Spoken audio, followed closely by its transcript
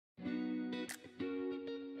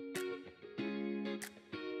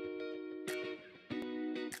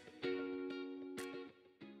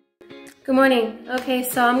Good morning. Okay,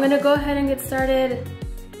 so I'm gonna go ahead and get started.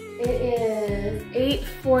 It is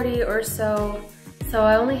 8:40 or so, so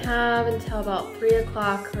I only have until about 3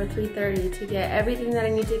 o'clock or 3:30 to get everything that I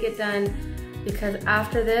need to get done, because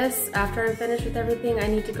after this, after I'm finished with everything, I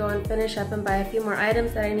need to go and finish up and buy a few more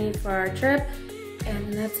items that I need for our trip, and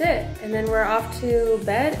then that's it. And then we're off to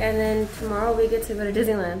bed, and then tomorrow we get to go to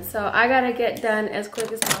Disneyland. So I gotta get done as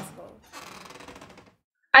quick as possible.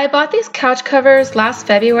 I bought these couch covers last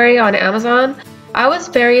February on Amazon. I was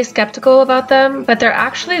very skeptical about them, but they're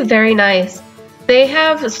actually very nice. They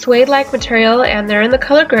have suede-like material and they're in the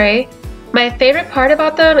color gray. My favorite part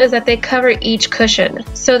about them is that they cover each cushion,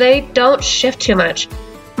 so they don't shift too much.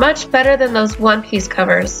 Much better than those one-piece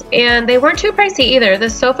covers. And they weren't too pricey either. The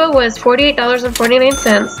sofa was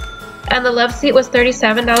 $48.49 and the love seat was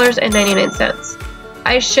 $37.99.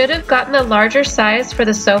 I should have gotten a larger size for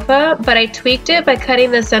the sofa, but I tweaked it by cutting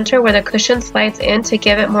the center where the cushion slides in to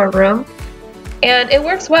give it more room. And it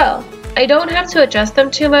works well. I don't have to adjust them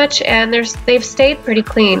too much, and they've stayed pretty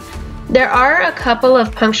clean. There are a couple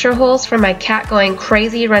of puncture holes from my cat going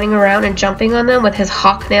crazy running around and jumping on them with his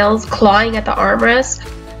hawk nails clawing at the armrest,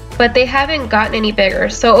 but they haven't gotten any bigger.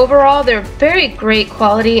 So overall, they're very great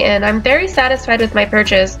quality, and I'm very satisfied with my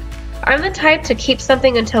purchase. I'm the type to keep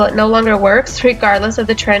something until it no longer works, regardless of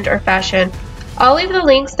the trend or fashion. I'll leave the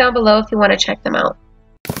links down below if you want to check them out.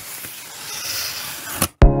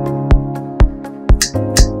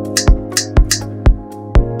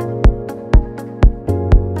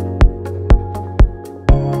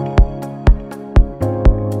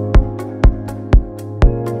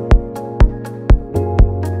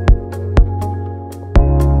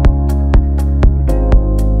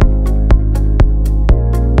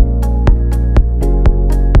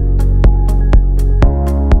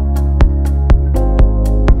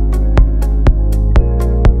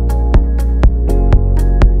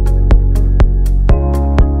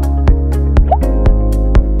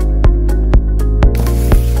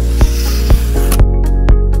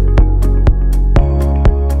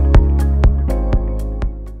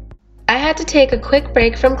 To take a quick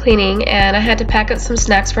break from cleaning, and I had to pack up some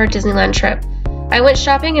snacks for our Disneyland trip. I went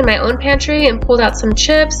shopping in my own pantry and pulled out some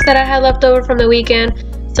chips that I had left over from the weekend,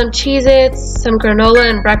 some Cheez-Its, some granola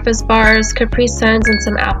and breakfast bars, Capri Suns, and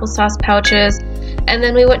some applesauce pouches. And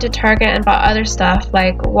then we went to Target and bought other stuff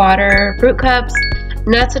like water, fruit cups,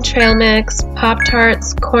 nuts and trail mix,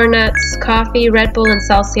 Pop-Tarts, corn nuts, coffee, Red Bull, and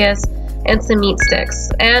Celsius, and some meat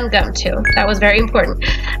sticks, and gum too. That was very important.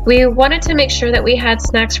 We wanted to make sure that we had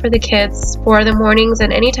snacks for the kids for the mornings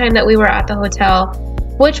and any time that we were at the hotel,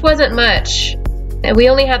 which wasn't much. We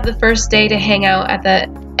only had the first day to hang out at the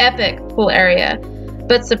epic pool area.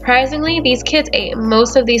 But surprisingly, these kids ate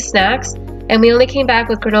most of these snacks, and we only came back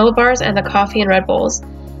with granola bars and the coffee and Red Bulls.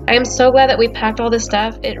 I am so glad that we packed all this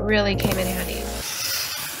stuff. It really came in handy.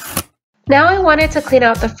 Now I wanted to clean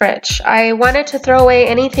out the fridge. I wanted to throw away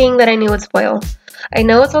anything that I knew would spoil. I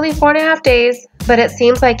know it's only 4.5 days, but it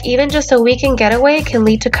seems like even just a weekend getaway can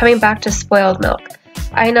lead to coming back to spoiled milk.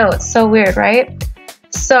 I know, it's so weird, right?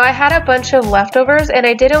 So I had a bunch of leftovers and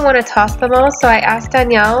I didn't want to toss them all, so I asked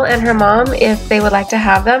Danielle and her mom if they would like to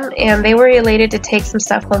have them, and they were elated to take some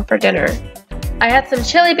stuff home for dinner. I had some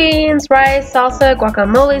chili beans, rice, salsa,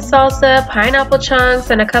 guacamole salsa, pineapple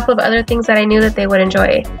chunks, and a couple of other things that I knew that they would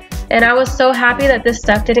enjoy. And I was so happy that this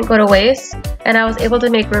stuff didn't go to waste, and I was able to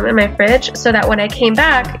make room in my fridge so that when I came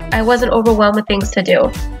back, I wasn't overwhelmed with things to do.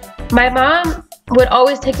 My mom would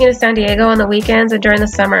always take me to San Diego on the weekends and during the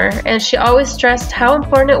summer, and she always stressed how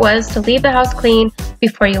important it was to leave the house clean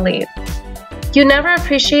before you leave. You never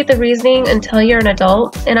appreciate the reasoning until you're an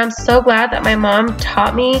adult, and I'm so glad that my mom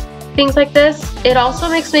taught me things like this. It also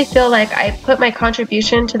makes me feel like I put my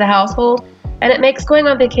contribution to the household, and it makes going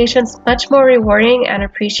on vacations much more rewarding and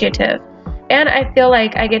appreciative. And I feel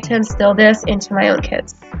like I get to instill this into my own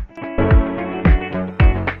kids.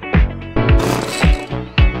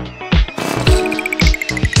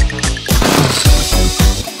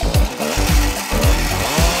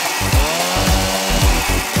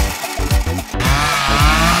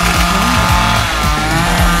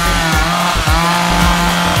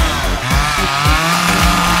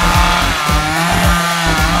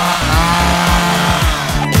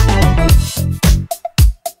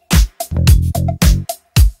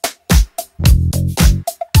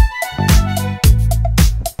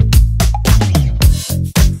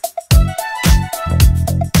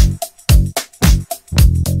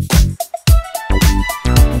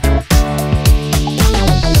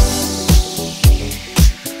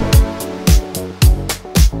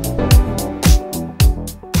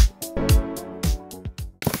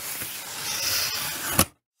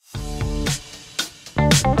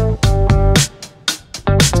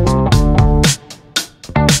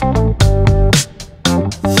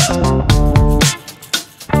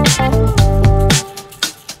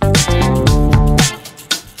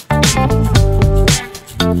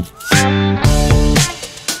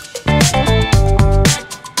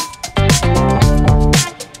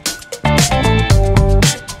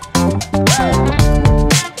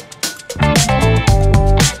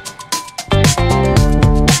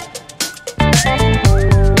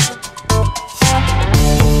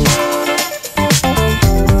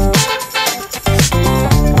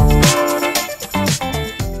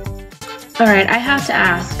 Alright, I have to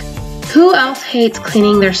ask, who else hates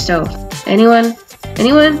cleaning their stove? Anyone?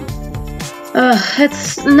 Anyone?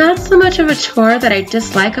 It's not so much of a chore that I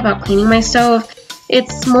dislike about cleaning my stove.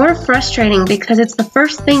 It's more frustrating because it's the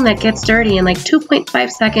first thing that gets dirty in like 2.5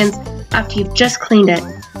 seconds after you've just cleaned it.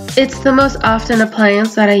 It's the most often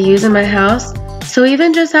appliance that I use in my house, so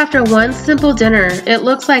even just after one simple dinner, it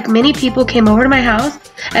looks like many people came over to my house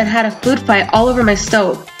and had a food fight all over my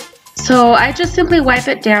stove. So I just simply wipe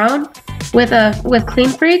it down with Clean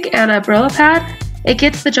Freak and a Brillo pad. It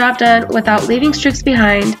gets the job done without leaving streaks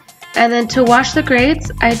behind. And then to wash the grates,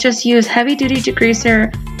 I just use heavy duty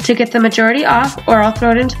degreaser to get the majority off, or I'll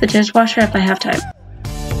throw it into the dishwasher if I have time.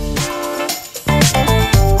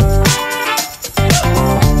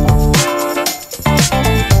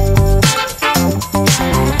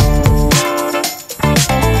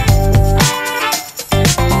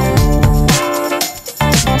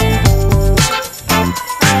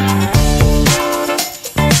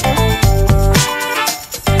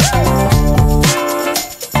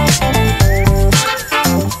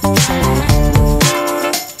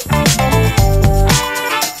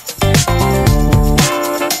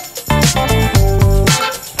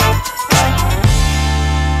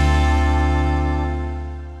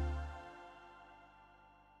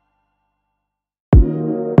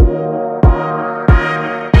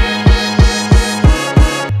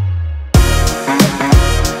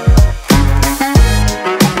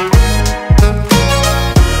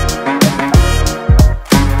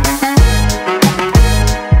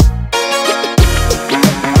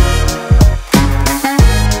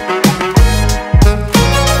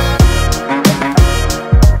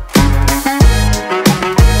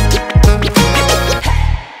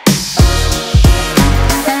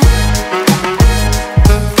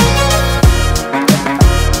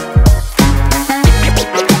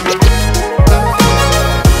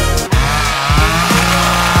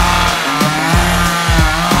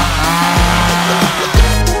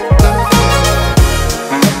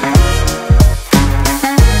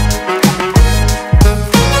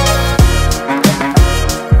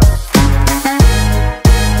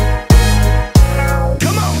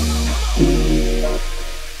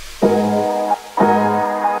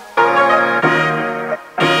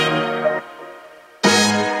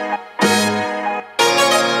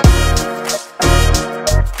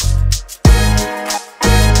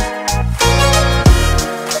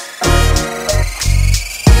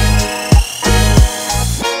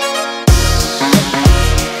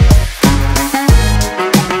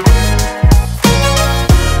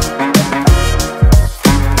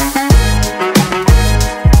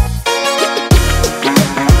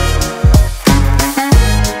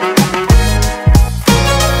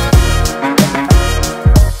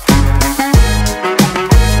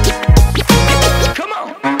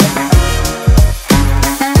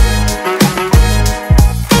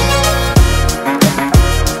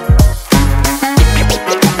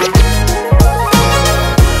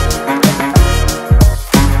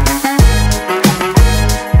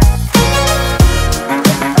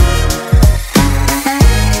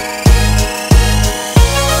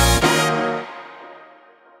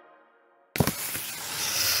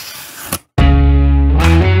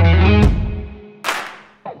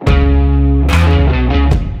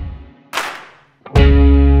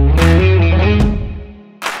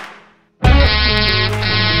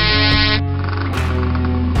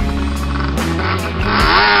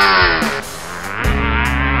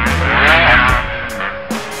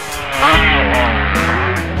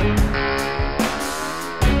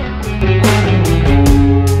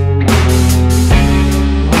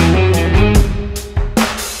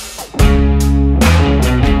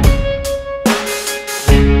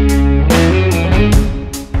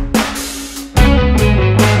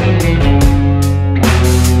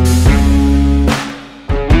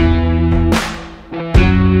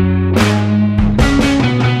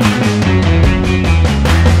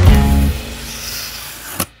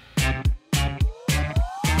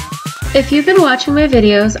 If you've been watching my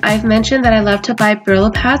videos, I've mentioned that I love to buy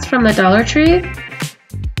Brillo pads from the Dollar Tree.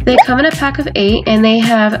 They come in a pack of 8 and they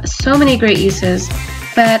have so many great uses.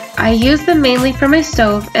 but I use them mainly for my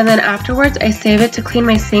stove, and then afterwards I save it to clean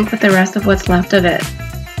my sink with the rest of what's left of it.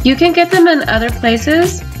 You can get them in other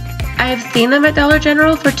places. I've seen them at Dollar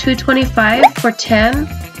General for $2.25 for 10.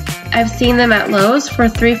 I've seen them at Lowe's for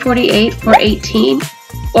 $3.48 for 18,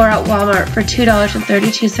 or at Walmart for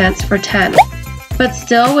 $2.32 for 10. But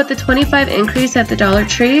still, with the 25 increase at the Dollar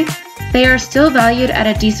Tree, they are still valued at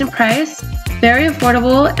a decent price, very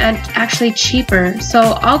affordable, and actually cheaper. So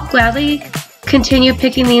I'll gladly continue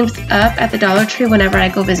picking these up at the Dollar Tree whenever I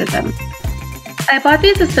go visit them. I bought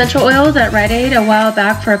these essential oils at Rite Aid a while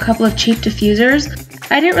back for a couple of cheap diffusers.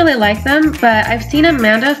 I didn't really like them, but I've seen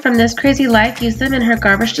Amanda from This Crazy Life use them in her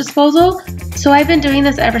garbage disposal, so I've been doing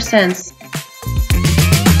this ever since.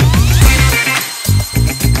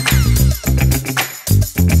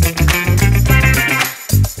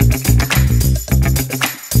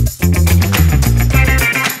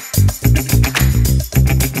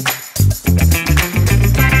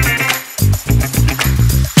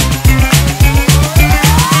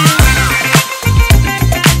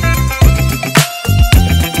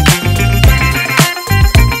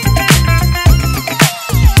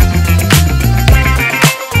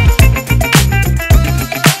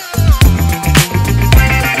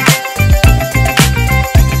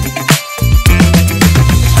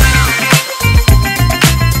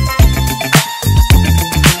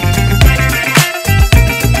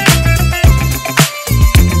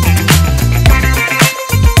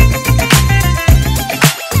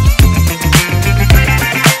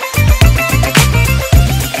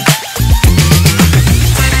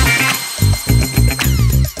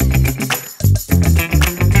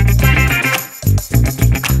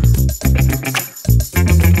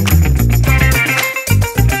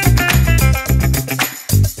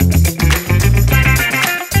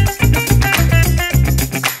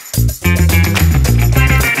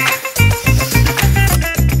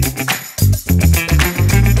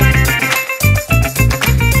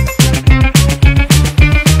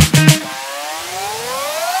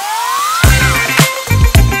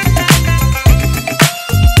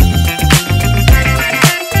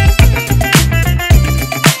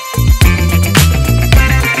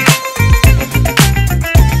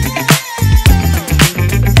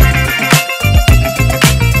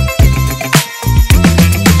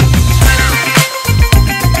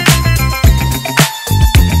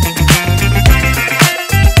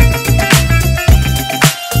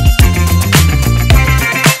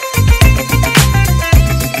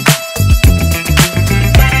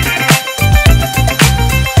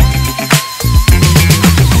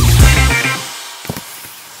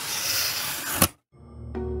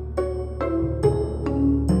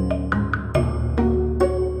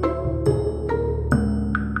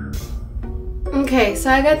 Okay,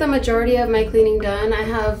 so I got the majority of my cleaning done. I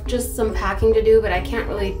have just some packing to do, but I can't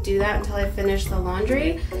really do that until I finish the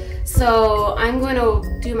laundry. So I'm going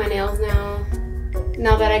to do my nails now.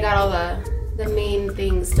 Now that I got all the main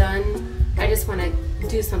things done, I just want to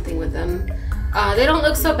do something with them. They don't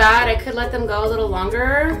look so bad. I could let them go a little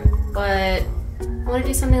longer, but I want to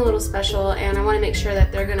do something a little special, and I want to make sure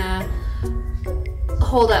that they're gonna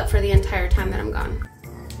hold up for the entire time that I'm gone.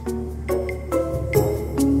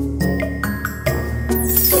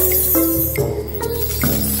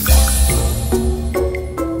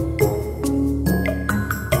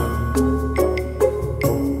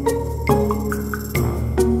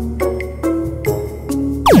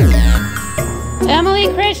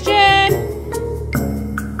 Christian!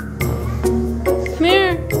 Come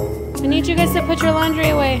here. I need you guys to put your laundry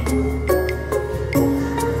away.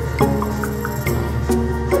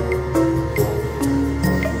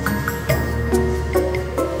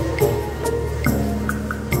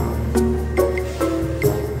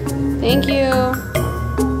 Thank you.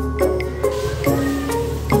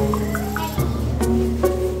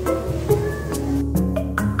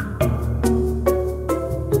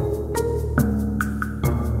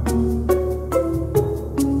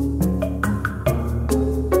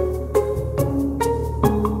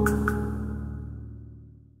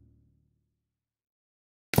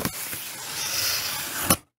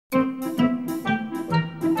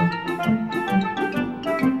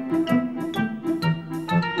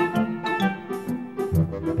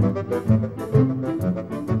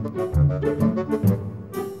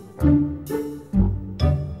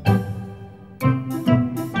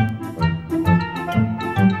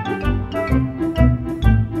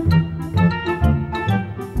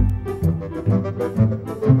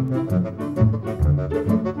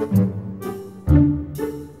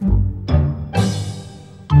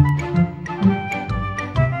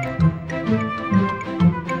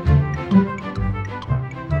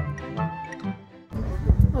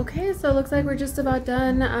 like we're just about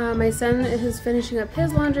done. My son is finishing up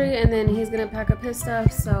his laundry and then he's gonna pack up his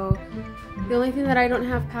stuff. So the only thing that I don't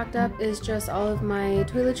have packed up is just all of my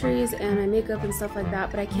toiletries and my makeup and stuff like that,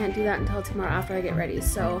 but I can't do that until tomorrow after I get ready.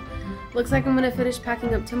 So looks like I'm gonna finish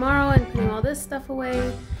packing up tomorrow and putting all this stuff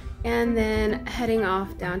away, and then heading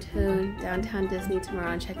off down to downtown Disney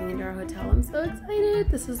tomorrow and checking into our hotel. I'm so excited.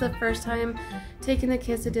 This is the first time taking the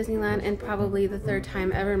kids to Disneyland and probably the third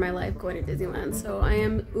time ever in my life going to Disneyland. So I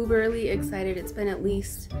am uberly excited. It's been at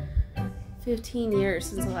least 15 years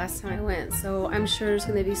since the last time I went. So I'm sure there's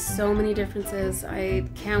gonna be so many differences. I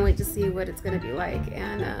can't wait to see what it's gonna be like.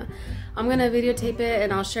 And I'm gonna videotape it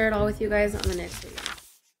and I'll share it all with you guys on the next video.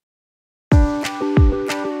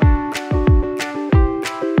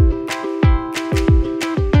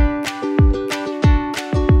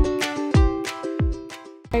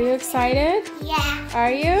 Are you excited? Yeah. Are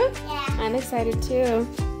you? Yeah. I'm excited too.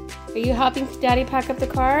 Are you helping Daddy pack up the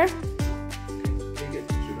car?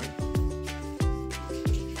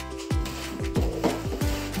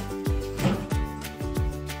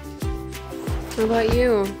 How about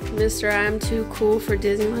you, Mr. I'm too cool for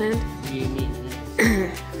Disneyland?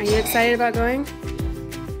 Are you excited about going?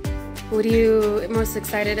 What are you most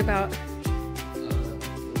excited about?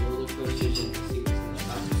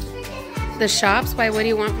 The shops? Why? What do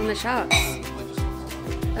you want from the shops?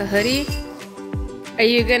 A hoodie? Are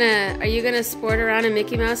you gonna sport around a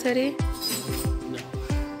Mickey Mouse hoodie? No.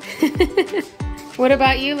 What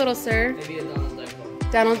about you, little sir? Maybe a Donald Duck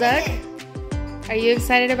one. Donald Duck? Are you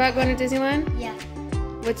excited about going to Disneyland? Yeah.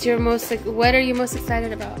 What are you most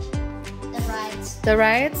excited about? The rides. The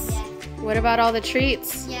rides? Yeah. What about all the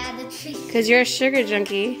treats? Yeah, the treats. Because you're a sugar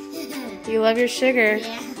junkie. You love your sugar.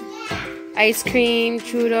 Yeah. Ice cream,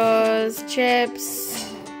 churros,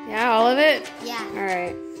 chips. Yeah, all of it? Yeah.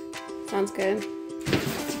 Alright. Sounds good.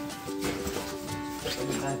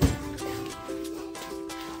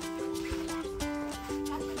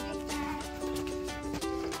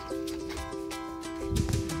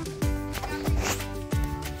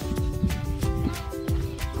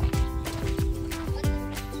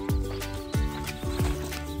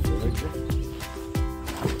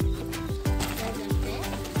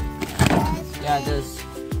 Yeah, it does.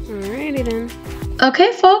 Alrighty then.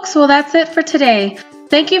 Okay folks, well that's it for today.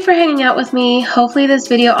 Thank you for hanging out with me. Hopefully this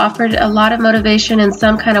video offered a lot of motivation in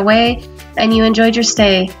some kind of way and you enjoyed your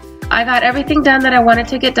stay. I got everything done that I wanted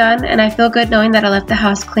to get done and I feel good knowing that I left the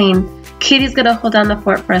house clean. Kitty's gonna hold down the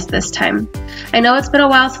fort for us this time. I know it's been a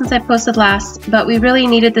while since I posted last, but we really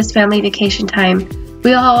needed this family vacation time.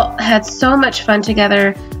 We all had so much fun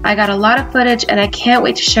together. I got a lot of footage and I can't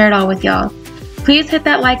wait to share it all with y'all. Please hit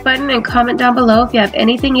that like button and comment down below if you have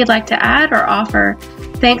anything you'd like to add or offer.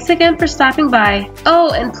 Thanks again for stopping by.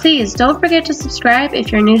 Oh, and please don't forget to subscribe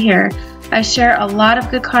if you're new here. I share a lot of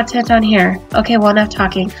good content on here. Okay, well enough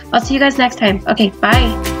talking. I'll see you guys next time. Okay,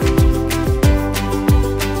 bye.